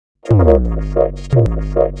Hi,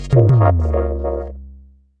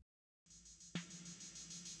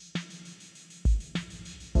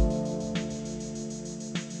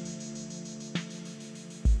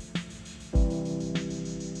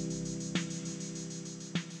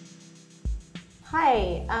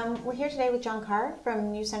 we're here today with John Carr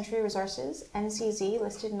from New Century Resources, NCZ,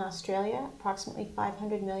 listed in Australia, approximately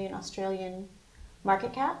 500 million Australian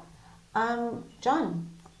market cap. John,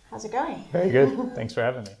 how's it going? Very good. Thanks for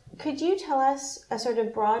having me. Could you tell us a sort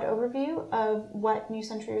of broad overview of what New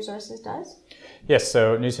Century Resources does? Yes,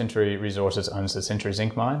 so New Century Resources owns the Century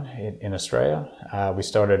Zinc Mine in Australia. We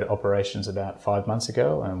started operations about 5 months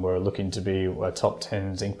ago, and we're looking to be a top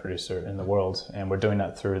 10 zinc producer in the world. And we're doing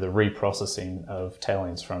that through the reprocessing of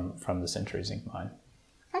tailings from the Century Zinc Mine.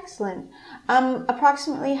 Excellent.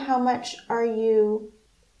 Approximately how much are you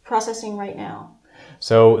processing right now?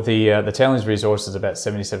 So the tailings resource is about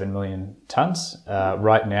 77 million tonnes.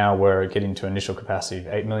 Right now we're getting to initial capacity of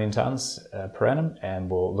 8 million tonnes per annum, and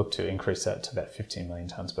we'll look to increase that to about 15 million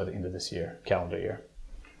tonnes by the end of this year, calendar year.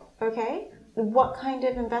 Okay. What kind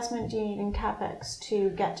of investment do you need in CapEx to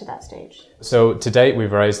get to that stage? So to date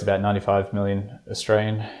we've raised about 95 million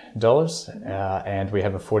Australian dollars, and we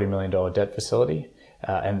have a $40 million debt facility.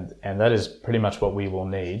 And that is pretty much what we will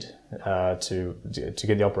need to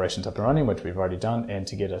get the operations up and running, which we've already done, and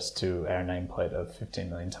to get us to our nameplate of 15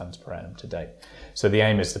 million tonnes per annum to date. So the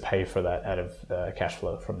aim is to pay for that out of cash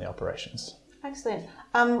flow from the operations. Excellent.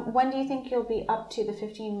 When do you think you'll be up to the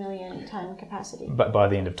 15 million tonne capacity? But by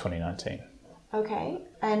the end of 2019. Okay.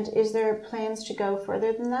 And is there plans to go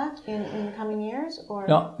further than that in the coming years, or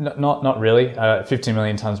not really. 15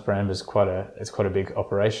 million tonnes per annum is quite a big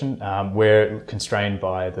operation. We're constrained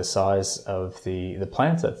by the size of the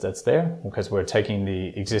plant that's there, because we're taking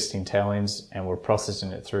the existing tailings and we're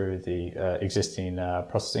processing it through the existing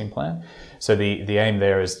processing plant. So the aim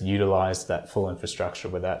there is to utilize that full infrastructure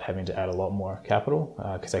without having to add a lot more capital,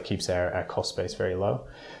 because that keeps our cost base very low.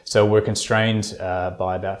 So we're constrained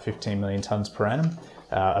by about 15 million tonnes per annum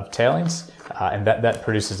of tailings, and that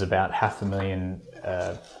produces about 500,000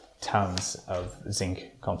 tonnes of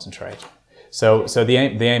zinc concentrate. So the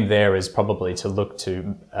aim there is probably to look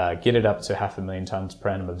to get it up to 500,000 tonnes per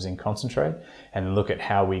annum of zinc concentrate, and look at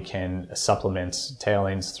how we can supplement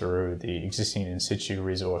tailings through the existing in situ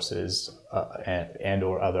resources and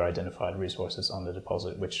or other identified resources on the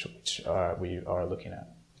deposit, which we are looking at.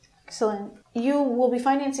 Excellent. You will be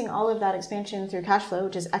financing all of that expansion through cash flow,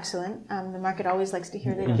 which is excellent. The market always likes to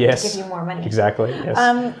hear they don't need to give you more money. Exactly. Yes.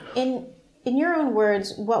 In your own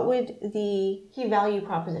words, what would the key value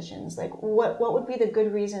propositions, like what would be the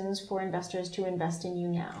good reasons for investors to invest in you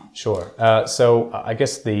now? Sure. So I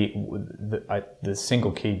guess the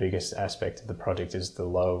single key biggest aspect of the project is the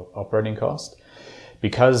low operating cost.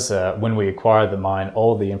 Because when we acquired the mine,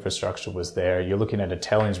 all the infrastructure was there. You're looking at a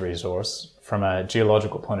tailings resource. From a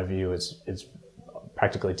geological point of view, it's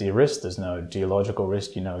practically de-risked. There's no geological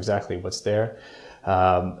risk. You know exactly what's there.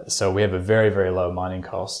 So we have a very, very low mining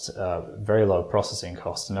cost, very low processing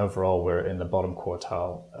cost, and overall we're in the bottom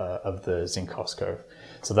quartile of the zinc cost curve.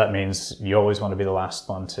 So that means you always want to be the last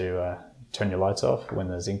one to turn your lights off when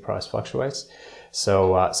the zinc price fluctuates.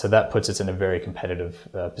 So that puts us in a very competitive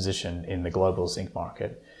position in the global zinc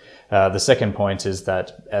market. The second point is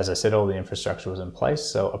that, as I said, all the infrastructure was in place.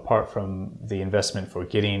 So apart from the investment for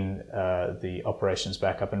getting the operations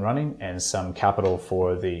back up and running, and some capital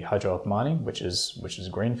for the hydraulic mining, which is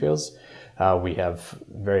greenfields, we have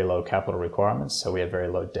very low capital requirements. So we have very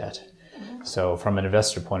low debt. So from an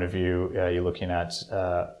investor point of view, you're looking at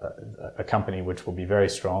a company which will be very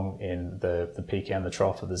strong in the peak and the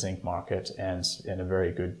trough of the zinc market, and in a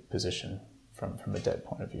very good position from a debt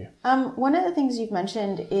point of view. One of the things you've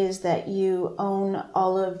mentioned is that you own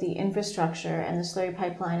all of the infrastructure and the slurry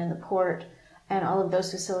pipeline and the port and all of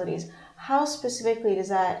those facilities. How specifically does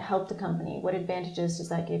that help the company? What advantages does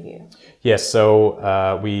that give you? Yes,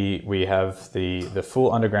 so we have the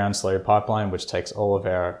full underground slurry pipeline, which takes all of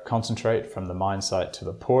our concentrate from the mine site to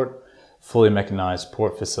the port, fully mechanized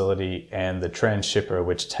port facility, and the transshipper,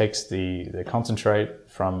 which takes the concentrate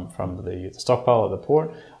from the stockpile at the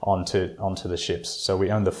port onto the ships. So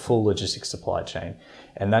we own the full logistics supply chain,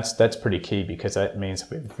 and that's pretty key, because that means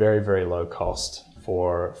we have very, very low cost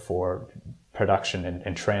for production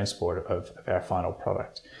and transport of our final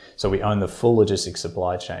product. So we own the full logistics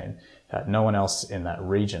supply chain. No one else in that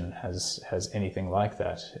region has anything like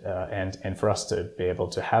that, and for us to be able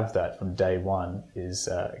to have that from day one means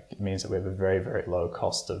that we have a very, very low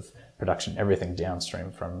cost of production, everything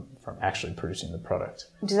downstream from actually producing the product.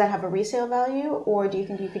 Does that have a resale value, or do you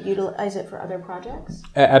think you could utilize it for other projects?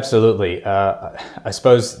 Absolutely. I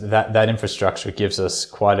suppose that infrastructure gives us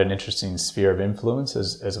quite an interesting sphere of influence,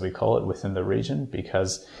 as we call it, within the region,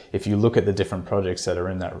 because if you look at the different projects that are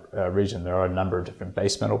in that region, there are a number of different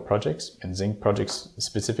base metal projects and zinc projects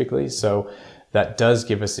specifically. So that does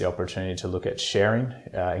give us the opportunity to look at sharing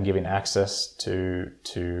and giving access to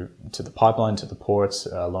the pipeline, to the ports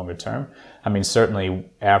longer term. I mean, certainly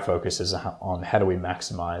our focus is on how do we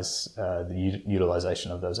maximize the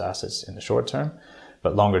utilization of those assets in the short term.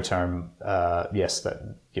 But longer term, yes,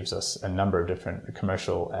 that gives us a number of different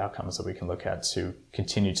commercial outcomes that we can look at to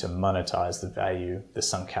continue to monetize the value, the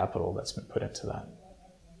sunk capital that's been put into that.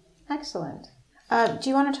 Excellent. Do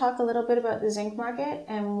you want to talk a little bit about the zinc market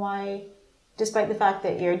and why, despite the fact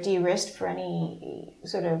that you're de-risked for any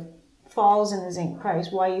sort of falls in the zinc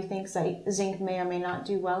price, why you think zinc may or may not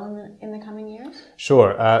do well in the coming years?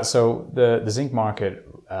 Sure. So the zinc market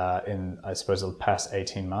in, I suppose, the past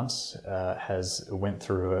 18 months has went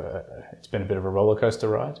through, it's been a bit of a roller coaster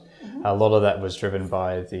ride. Mm-hmm. A lot of that was driven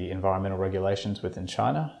by the environmental regulations within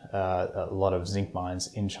China. A lot of zinc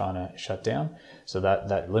mines in China shut down. So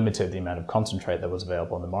that limited the amount of concentrate that was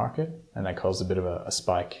available in the market, and that caused a bit of a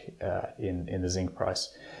spike in the zinc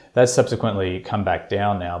price. That's subsequently come back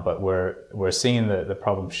down now, but we're seeing the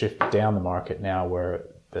problem shift down the market now, where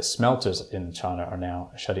the smelters in China are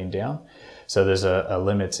now shutting down. So there's a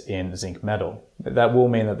limit in zinc metal. That will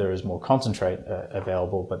mean that there is more concentrate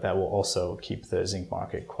available, but that will also keep the zinc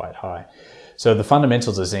market quite high. So the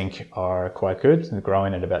fundamentals of zinc are quite good. They're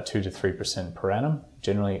growing at about 2 to 3% per annum,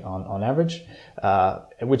 generally on average,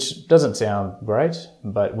 which doesn't sound great,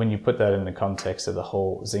 but when you put that in the context of the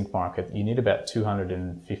whole zinc market, you need about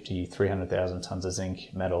 250, 300,000 tons of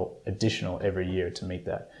zinc metal additional every year to meet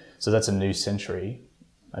that. So that's a new century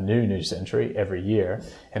every year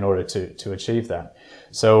in order to achieve that.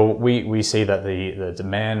 So we see that the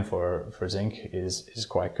demand for zinc is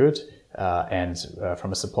quite good. And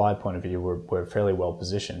from a supply point of view, we're fairly well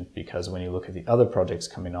positioned, because when you look at the other projects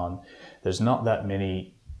coming on, there's not that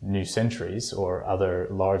many new centuries or other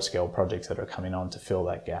large-scale projects that are coming on to fill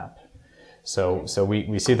that gap. So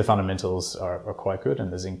we see the fundamentals are quite good,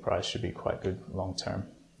 and the zinc price should be quite good long term.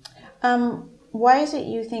 Why is it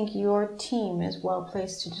you think your team is well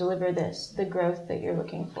placed to deliver the growth that you're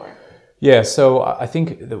looking for? Yeah, so I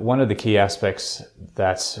think that one of the key aspects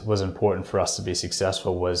that was important for us to be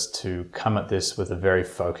successful was to come at this with a very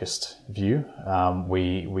focused view.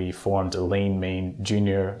 We formed a lean, mean,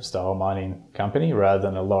 junior-style mining company rather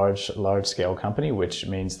than a large-scale company, which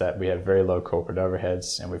means that we have very low corporate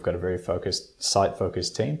overheads, and we've got a very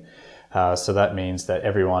site-focused team. So that means that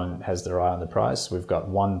everyone has their eye on the prize. We've got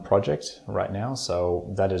one project right now,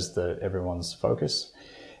 so that is everyone's focus.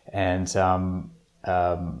 And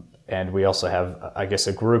we also have, I guess,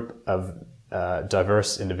 a group of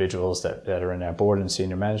diverse individuals that are in our board and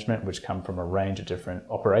senior management, which come from a range of different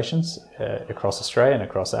operations across Australia and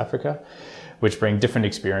across Africa, which bring different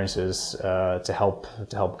experiences to help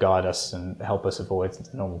guide us and help us avoid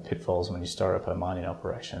the normal pitfalls when you start up a mining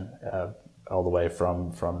operation, all the way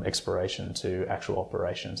from exploration to actual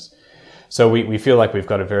operations. So we feel like we've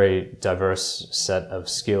got a very diverse set of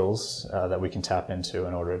skills that we can tap into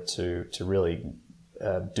in order to really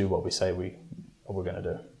do what we say we're going to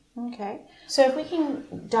do. Okay. So if we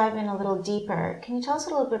can dive in a little deeper, can you tell us a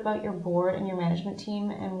little bit about your board and your management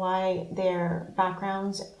team and why their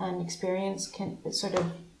backgrounds and experience sort of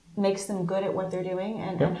makes them good at what they're doing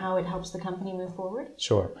and how it helps the company move forward?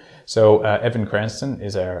 Sure. So Evan Cranston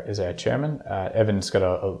is our chairman. Evan's got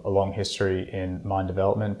a long history in mine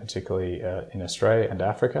development, particularly in Australia and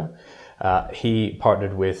Africa. He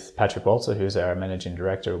partnered with Patrick Walter, who's our managing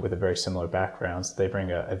director, with a very similar background. They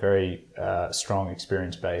bring a very strong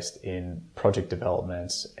experience based in project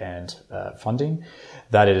development and funding.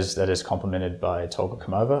 That is complemented by Tolga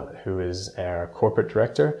Komova, who is our corporate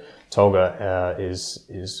director. Tolga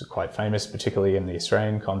is quite famous, particularly in the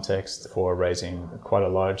Australian context, for raising quite a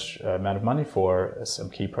large amount of money for some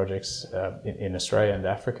key projects in Australia and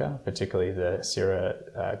Africa, particularly the Sierra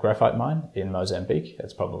graphite mine in Mozambique.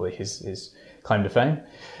 That's probably his claim to fame.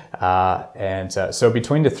 So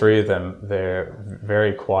between the three of them,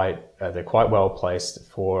 they're quite well placed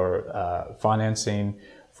for financing,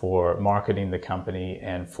 for marketing the company,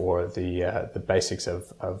 and for the basics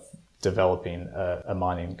of developing a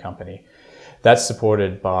mining company. That's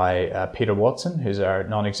supported by Peter Watson, who's our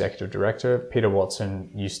non-executive director. Peter Watson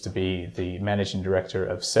used to be the managing director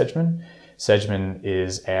of Sedgman. Sedgman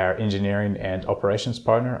is our engineering and operations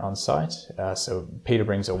partner on site. So Peter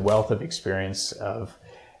brings a wealth of experience of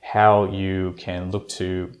how you can look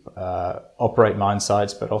to operate mine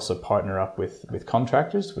sites, but also partner up with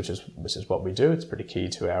contractors, which is what we do. It's pretty key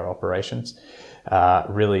to our operations,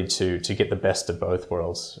 really to get the best of both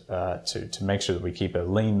worlds, to make sure that we keep a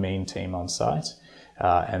lean, mean team on site,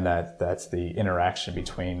 and that's the interaction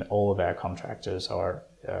between all of our contractors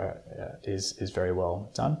is very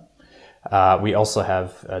well done. We also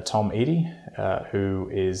have Tom Eady, who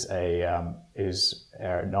is our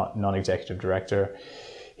non-executive director.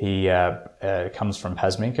 He comes from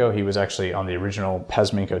Pasminco. He was actually on the original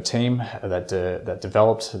Pasminco team that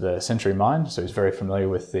developed the Century mine, so he's very familiar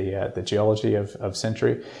with the geology of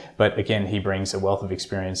Century. But again, he brings a wealth of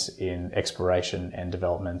experience in exploration and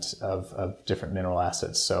development of different mineral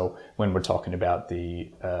assets. So when we're talking about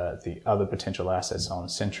the other potential assets on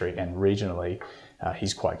Century and regionally,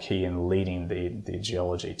 he's quite key in leading the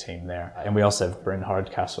geology team there. And we also have Bryn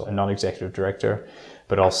Hardcastle, a non-executive director,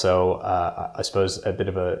 but also, I suppose, a bit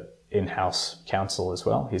of a in-house counsel as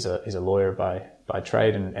well. He's a lawyer by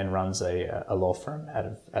trade and runs a law firm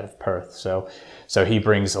out of Perth. So he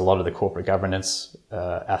brings a lot of the corporate governance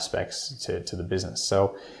aspects to the business.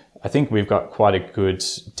 So I think we've got quite a good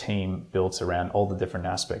team built around all the different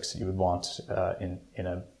aspects that you would want in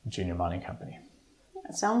a junior mining company.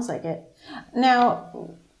 It sounds like it. Now,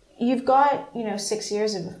 you've got 6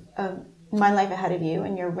 years of mine life ahead of you,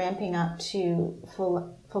 and you're ramping up to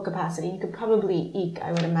full capacity. You could probably eke,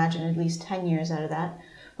 I would imagine, at least 10 years out of that.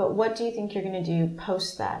 But what do you think you're going to do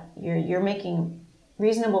post that? You're making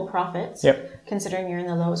reasonable profits, yep, considering you're in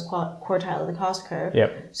the lowest quartile of the cost curve.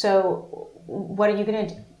 Yep. So what are you going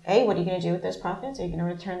to what are you going to do with those profits? Are you going to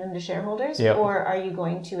return them to shareholders, yep, or are you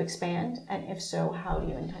going to expand? And if so, how do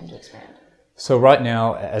you intend to expand? So right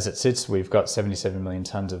now, as it sits, we've got 77 million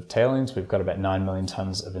tonnes of tailings. We've got about 9 million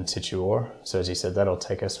tonnes of in situ ore. So as you said, that'll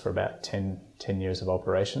take us for about 10 years of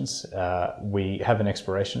operations. We have an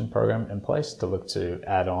exploration program in place to look to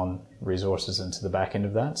add on resources into the back end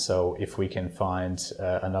of that. So if we can find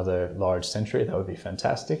another large Century, that would be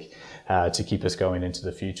fantastic to keep us going into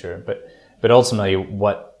the future. But ultimately,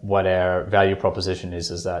 what our value proposition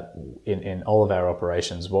is that in all of our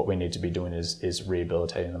operations, what we need to be doing is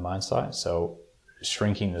rehabilitating the mine site. So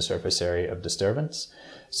shrinking the surface area of disturbance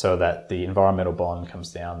so that the environmental bond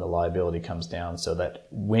comes down, the liability comes down, so that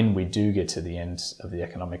when we do get to the end of the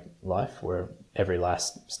economic life, where every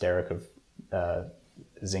last steric of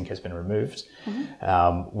zinc has been removed,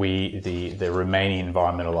 the remaining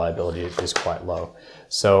environmental liability is quite low.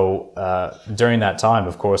 So during that time,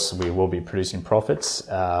 of course, we will be producing profits,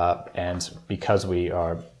 and because we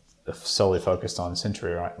are solely focused on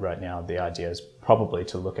Century right now, the idea is probably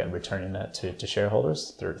to look at returning that to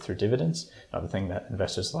shareholders through dividends, another thing that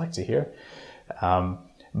investors like to hear.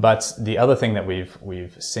 But the other thing that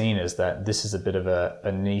we've seen is that this is a bit of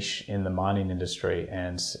a niche in the mining industry,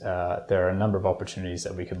 and there are a number of opportunities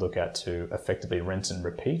that we could look at to effectively rinse and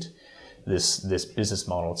repeat this business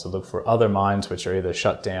model, to look for other mines which are either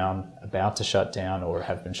shut down, about to shut down, or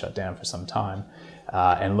have been shut down for some time,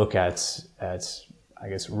 and look at I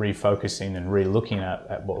guess refocusing and re-looking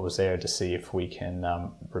at what was there to see if we can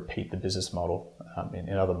repeat the business model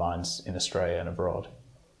in other mines in Australia and abroad.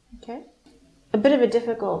 Okay. A bit of a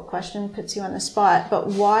difficult question, puts you on the spot, but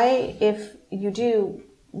why, if you do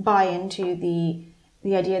buy into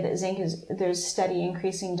the idea that zinc there's steady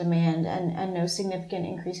increasing demand and no significant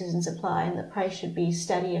increases in supply, and the price should be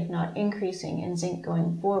steady if not increasing in zinc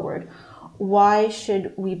going forward, why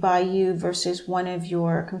should we buy you versus one of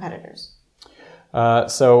your competitors?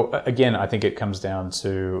 So again, I think it comes down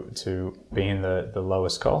to being the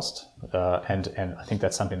lowest cost, and I think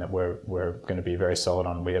that's something that we're going to be very solid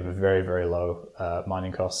on. We have a very, very low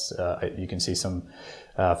mining costs. You can see some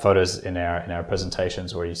photos in our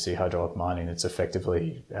presentations where you see hydraulic mining. It's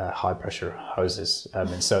effectively high pressure hoses,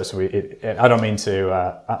 and so I don't mean to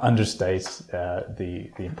understate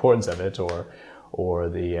the importance of it or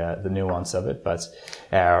the nuance of it, but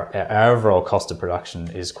our overall cost of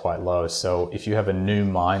production is quite low. So if you have a new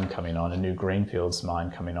mine coming on, a new greenfields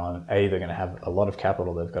mine coming on, A, they're going to have a lot of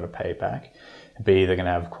capital they've got to pay back. B, they're going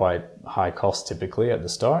to have quite high costs typically at the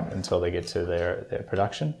start until they get to their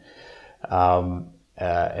production.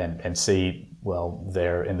 And C, well,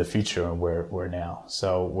 they're in the future and we're now.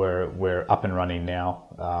 So we're up and running now.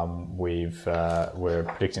 We're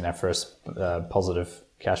predicting our first positive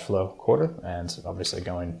cash flow quarter, and obviously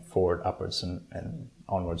going forward upwards and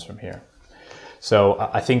onwards from here. So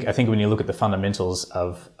I think when you look at the fundamentals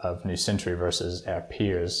of New Century versus our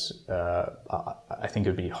peers, I think it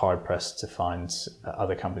would be hard pressed to find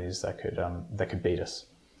other companies that could beat us.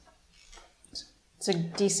 It's a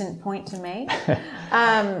decent point to make.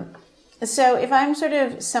 So if I'm sort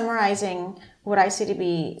of summarizing what I see to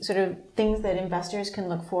be sort of things that investors can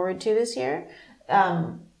look forward to this year,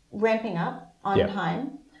 ramping up on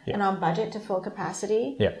time and on budget to full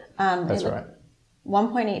capacity. Yeah, that's right.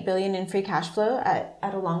 1.8 billion in free cash flow at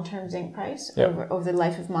a long-term zinc price over the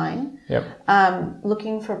life of mine.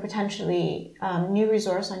 Looking for potentially new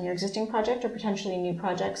resource on your existing project or potentially new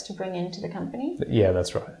projects to bring into the company. Yeah,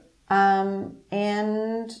 that's right.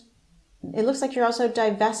 And it looks like you're also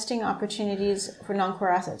divesting opportunities for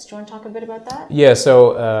non-core assets. Do you want to talk a bit about that? Yeah,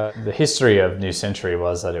 so the history of New Century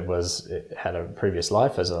was that it had a previous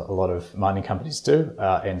life, as a lot of mining companies do,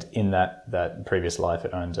 and in that previous life,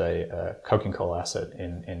 it owned a coking coal asset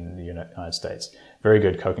in the United States. Very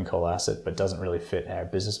good coking coal asset, but doesn't really fit our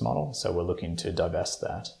business model, so we're looking to divest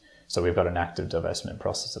that. So we've got an active divestment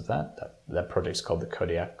process of that. That project's called the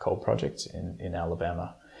Kodiak Coal Project in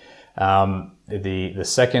Alabama. The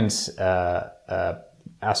second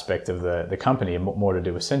aspect of the company, and more to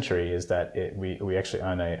do with Century, is that we actually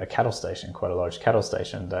own a cattle station, quite a large cattle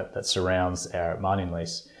station that surrounds our mining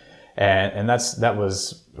lease, and that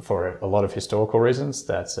was for a lot of historical reasons.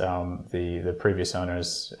 That the previous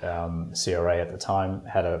owners, CRA at the time,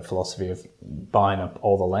 had a philosophy of buying up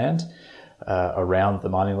all the land around the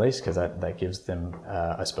mining lease, because that gives them,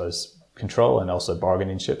 I suppose, control and also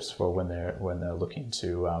bargaining chips for when they're looking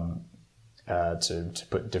to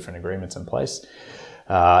put different agreements in place.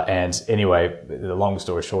 And anyway, the long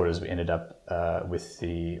story short is we ended up with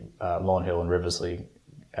the Lawn Hill and Riversley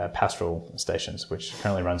pastoral stations, which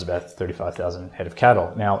currently runs about 35,000 head of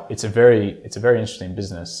cattle. Now it's a very interesting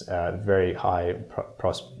business, very high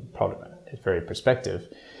very prospective.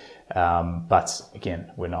 But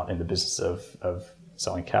again, we're not in the business of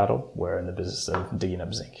selling cattle. We're in the business of digging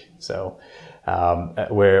up zinc. So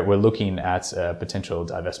we're looking at a potential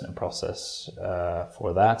divestment process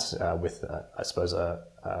for that with, I suppose, a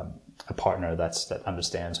partner that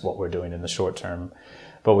understands what we're doing in the short term,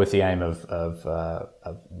 but with the aim of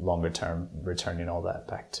longer term returning all that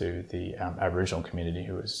back to the Aboriginal community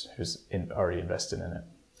who's already invested in it.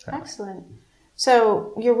 Excellent.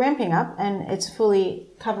 So you're ramping up and it's fully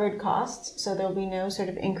covered costs, so there'll be no sort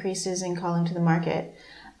of increases in calling to the market.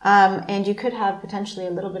 And you could have potentially a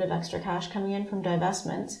little bit of extra cash coming in from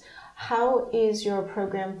divestments. How is your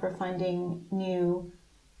program for finding new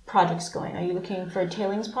projects going? Are you looking for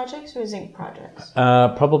tailings projects or zinc projects?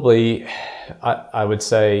 Probably, I would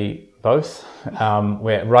say both.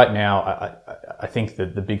 Where right now, I think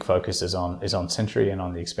that the big focus is on Century and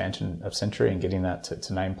on the expansion of Century and getting that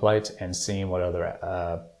to nameplate and seeing what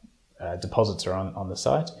other deposits are on the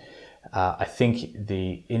site. I think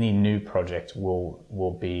any new project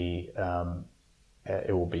will be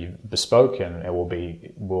it will be bespoke, and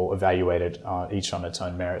we'll evaluate it each on its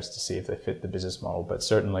own merits to see if they fit the business model. But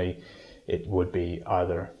certainly, it would be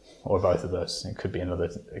either or both of those. It could be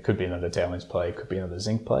another tailings play, it could be another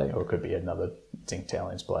zinc play, or it could be another zinc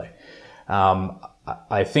tailings play.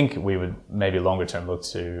 I think we would maybe longer term look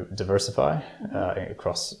to diversify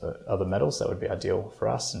across other metals. That would be ideal for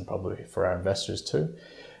us and probably for our investors too.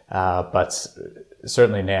 But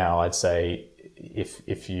certainly now, I'd say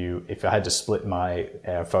if I had to split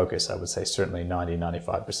our focus, I would say certainly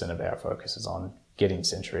 90-95% of our focus is on getting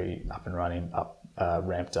Century up and running,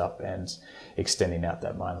 ramped up, and extending out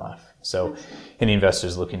that mine life. So any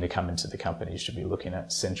investors looking to come into the company should be looking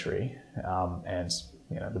at Century, and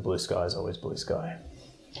the blue sky is always blue sky.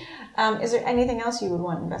 Is there anything else you would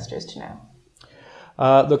want investors to know?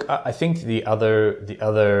 Look, I think the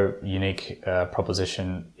other unique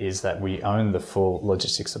proposition is that we own the full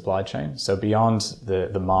logistics supply chain. So beyond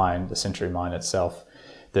the mine, the Century mine itself,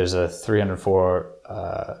 there's a 304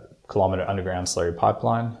 kilometre underground slurry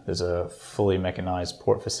pipeline. There's a fully mechanised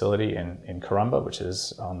port facility in Karumba, which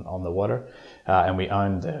is on the water, and we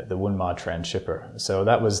own the Wunma transshipper. So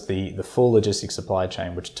that was the full logistics supply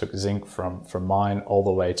chain, which took zinc from mine all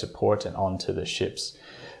the way to port and onto the ships.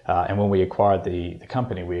 And when we acquired the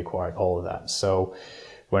company, we acquired all of that. So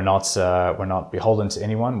we're not beholden to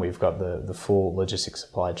anyone. We've got the full logistics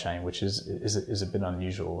supply chain, which is a bit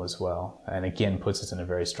unusual as well, and again puts us in a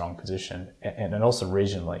very strong position. And also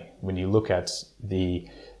regionally, when you look at the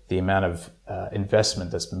amount of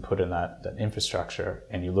investment that's been put in that infrastructure,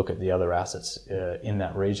 and you look at the other assets in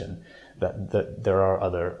that region, that there are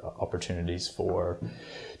other opportunities for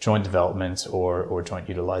joint development or joint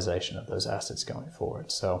utilization of those assets going forward.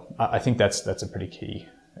 So I think that's a pretty key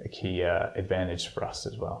advantage for us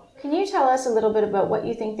as well. Can you tell us a little bit about what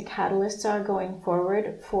you think the catalysts are going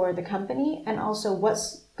forward for the company, and also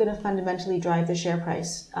what's going to fundamentally drive the share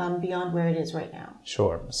price beyond where it is right now?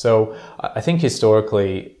 Sure. So I think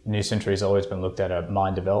historically, New Century has always been looked at a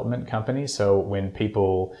mine development company. So when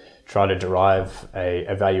people try to derive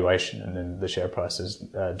a valuation and then the share price is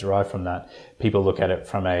derived from that, people look at it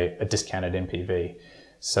from a discounted NPV.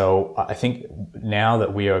 So I think now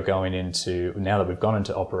that we've gone into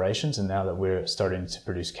operations and now that we're starting to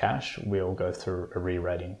produce cash, we'll go through a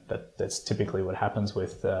re-rating. That's typically what happens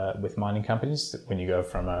with mining companies when you go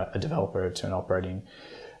from a developer to an operating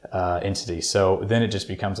entity. So then it just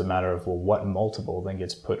becomes a matter of, well, what multiple then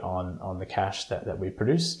gets put on the cash that we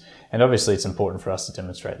produce. And obviously it's important for us to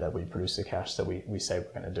demonstrate that we produce the cash that we say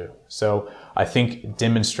we're going to do. So I think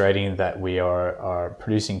demonstrating that we are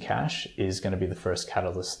producing cash is going to be the first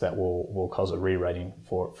catalyst that will cause a re-rating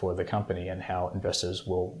for the company and how investors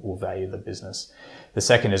will value the business. The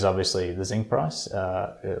second is obviously the zinc price.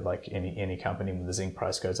 Like any company, when the zinc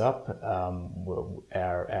price goes up,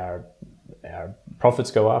 our profits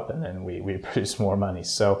go up, and then we produce more money.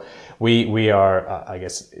 So we are, I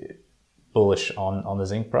guess, bullish on the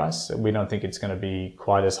zinc price. We don't think it's going to be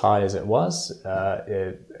quite as high as it was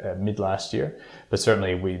mid last year, but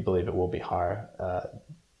certainly we believe it will be higher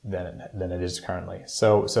than it is currently.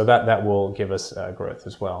 So that will give us growth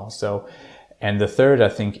as well. So. And the third, I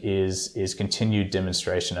think, is continued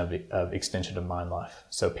demonstration of extension of mine life.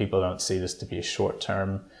 So people don't see this to be a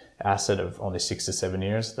short-term asset of only 6 to 7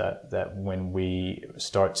 years, that when we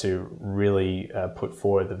start to really put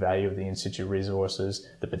forward the value of the in-situ resources,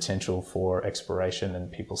 the potential for exploration,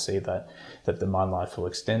 and people see that the mine life will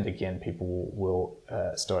extend, again, people will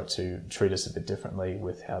start to treat us a bit differently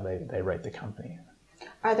with how they rate the company.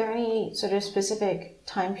 Are there any sort of specific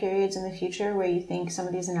time periods in the future where you think some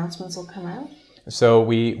of these announcements will come out? So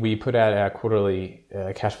we put out our quarterly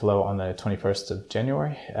cash flow on the 21st of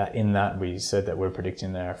January. In that, we said that we're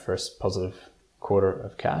predicting our first positive quarter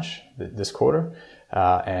of cash this quarter,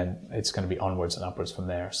 and it's going to be onwards and upwards from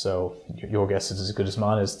there. So your guess is as good as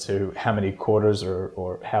mine as to how many quarters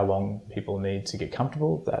or how long people need to get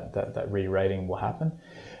comfortable that re-rating will happen.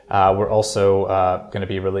 We're also going to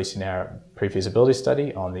be releasing our pre-feasibility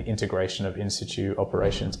study on the integration of in-situ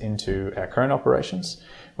operations into our current operations,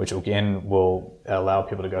 which again will allow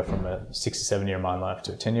people to go from a 6 to 7 year mine life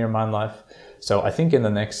to a 10-year mine life. So I think in the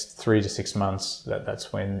next 3 to 6 months,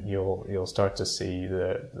 that's when you'll start to see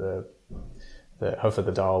hopefully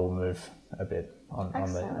the dial will move a bit on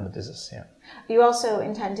the business. Yeah. You also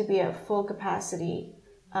intend to be at full capacity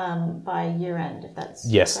by year end, if that's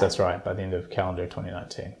yes, correct. That's right, by the end of calendar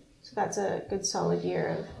 2019. So that's a good solid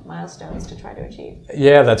year of milestones to try to achieve.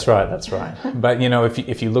 Yeah, that's right. But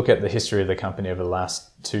if you look at the history of the company over the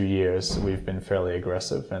last 2 years, we've been fairly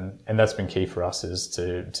aggressive, and that's been key for us, is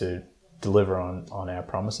to deliver on our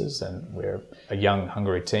promises. And we're a young,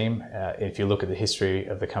 hungry team. If you look at the history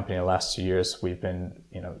of the company in the last 2 years, we've been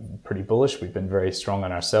pretty bullish. We've been very strong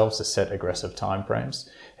on ourselves to set aggressive timeframes,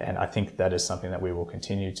 and I think that is something that we will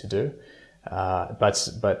continue to do.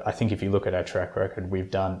 But I think if you look at our track record, we've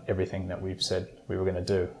done everything that we've said we were going to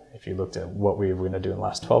do. If you looked at what we were going to do in the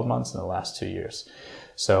last 12 months and the last 2 years.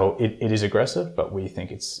 So it is aggressive, but we think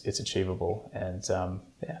it's achievable. And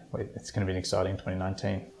it's going to be an exciting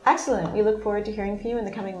 2019. Excellent. We look forward to hearing from you in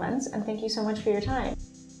the coming months, and thank you so much for your time.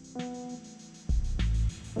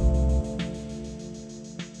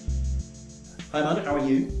 Hi Amanda, how are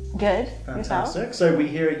you? Good. Fantastic. Yourself? So we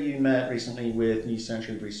hear you met recently with New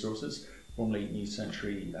Century Resources, formerly New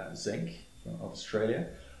Century Zinc of Australia.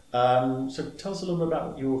 So tell us a little bit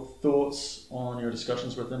about your thoughts on your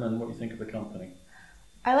discussions with them and what you think of the company.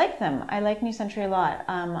 I like them. I like New Century a lot.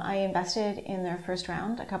 I invested in their first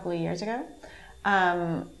round a couple of years ago,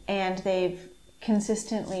 and they've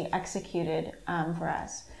consistently executed for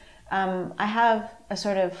us. I have a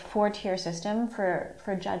sort of 4-tier system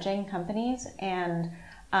for judging companies, and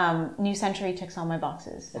New Century ticks all my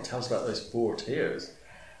boxes. Well, tell us about those 4 tiers.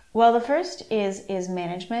 Well, the first is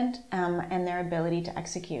management and their ability to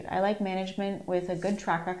execute. I like management with a good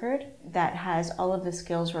track record that has all of the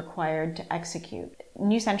skills required to execute.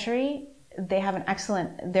 New Century,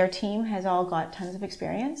 their team has all got tons of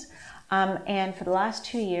experience. And for the last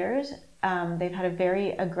 2 years, they've had a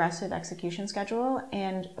very aggressive execution schedule.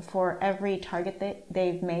 And for every target that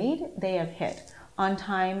they've made, they have hit on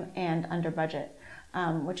time and under budget.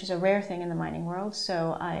 Which is a rare thing in the mining world,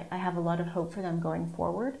 so I have a lot of hope for them going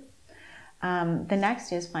forward. The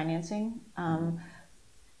next is financing.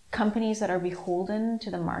 Companies that are beholden to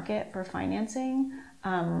the market for financing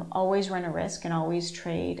always run a risk and always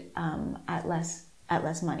trade at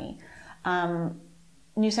less money.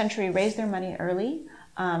 New Century raised their money early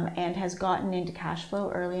and has gotten into cash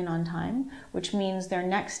flow early and on time, which means their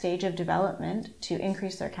next stage of development to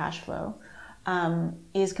increase their cash flow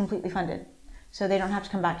is completely funded. So they don't have to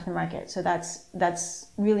come back to the market. So that's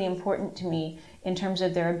really important to me in terms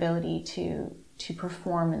of their ability to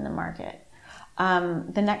perform in the market.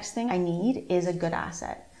 The next thing I need is a good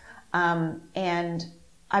asset. And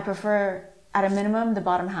I prefer, at a minimum, the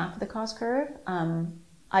bottom half of the cost curve.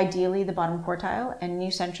 Ideally the bottom quartile, and New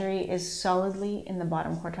Century is solidly in the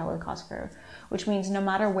bottom quartile of the cost curve, which means no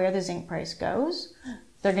matter where the zinc price goes,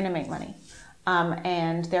 they're going to make money.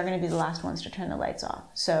 And they're going to be the last ones to turn the lights off.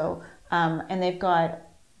 So, and they've got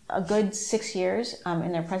a good 6 years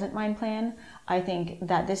in their present mine plan. I think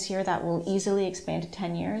that this year that will easily expand to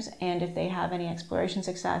 10 years. And if they have any exploration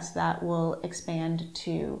success, that will expand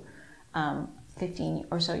to 15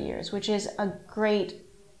 or so years, which is a great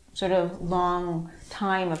sort of long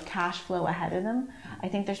time of cash flow ahead of them. I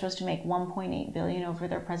think they're supposed to make 1.8 billion over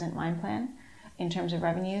their present mine plan in terms of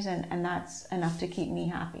revenues, and that's enough to keep me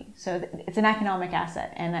happy. So it's an economic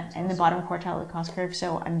asset and the bottom quartile of the cost curve,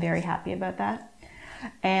 so I'm very happy about that.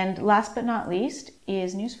 And last but not least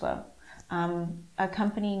is news flow. A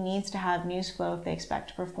company needs to have news flow if they expect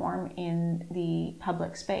to perform in the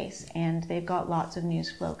public space, and they've got lots of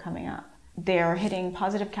news flow coming up. They're hitting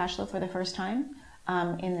positive cash flow for the first time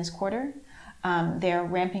in this quarter. They're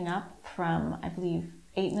ramping up from, I believe,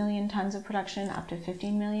 8 million tons of production up to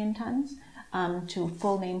 15 million tons to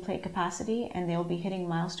full nameplate capacity, and they'll be hitting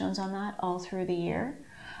milestones on that all through the year.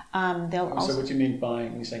 So what do you mean by,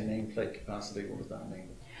 when you say nameplate capacity, what does that mean?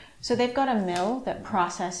 So they've got a mill that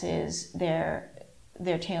processes their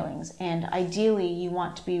tailings, and ideally you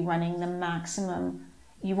want to be running the maximum.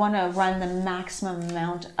 You want to run the maximum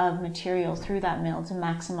amount of material through that mill to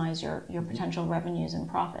maximize your potential revenues and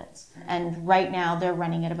profits. And right now they're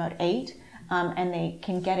running at about 8, and they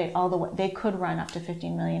can get it all the way. They could run up to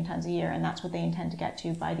 15 million tons a year, and that's what they intend to get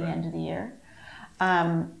to by the end of the year.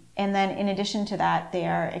 And then in addition to that, they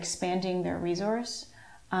are expanding their resource,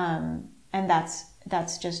 and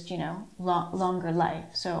that's just, longer life.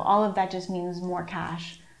 So all of that just means more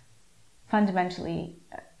cash, fundamentally.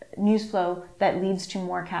 News flow that leads to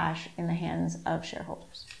more cash in the hands of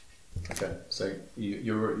shareholders. Okay, so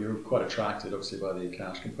you're quite attracted, obviously, by the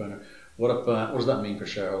cash component. What does that mean for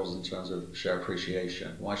shareholders in terms of share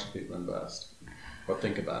appreciation? Why should people invest or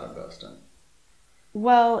think about investing?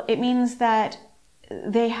 Well, it means that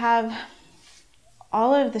they have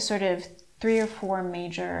all of the sort of 3 or 4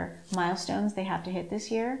 major milestones they have to hit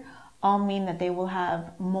this year. All mean that they will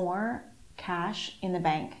have more cash in the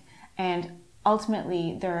bank, and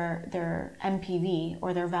ultimately their NPV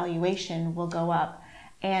or their valuation will go up,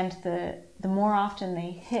 and the more often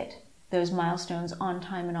they hit those milestones on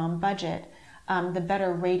time and on budget, the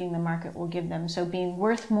better rating the market will give them. So being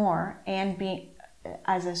worth more and being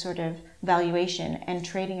as a sort of valuation and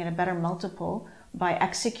trading at a better multiple by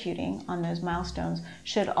executing on those milestones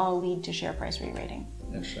should all lead to share price re-rating.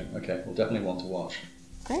 Interesting. Okay, we'll definitely want to watch.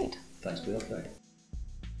 Great. Thanks for the update.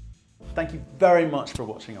 Thank you very much for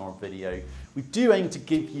watching our video. We do aim to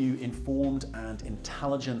give you informed and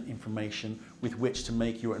intelligent information with which to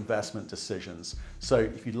make your investment decisions. So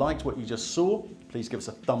if you liked what you just saw, please give us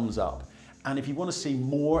a thumbs up. And if you want to see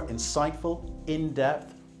more insightful,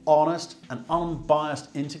 in-depth, honest and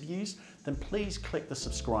unbiased interviews, then please click the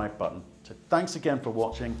subscribe button. So thanks again for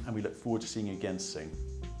watching, and we look forward to seeing you again soon.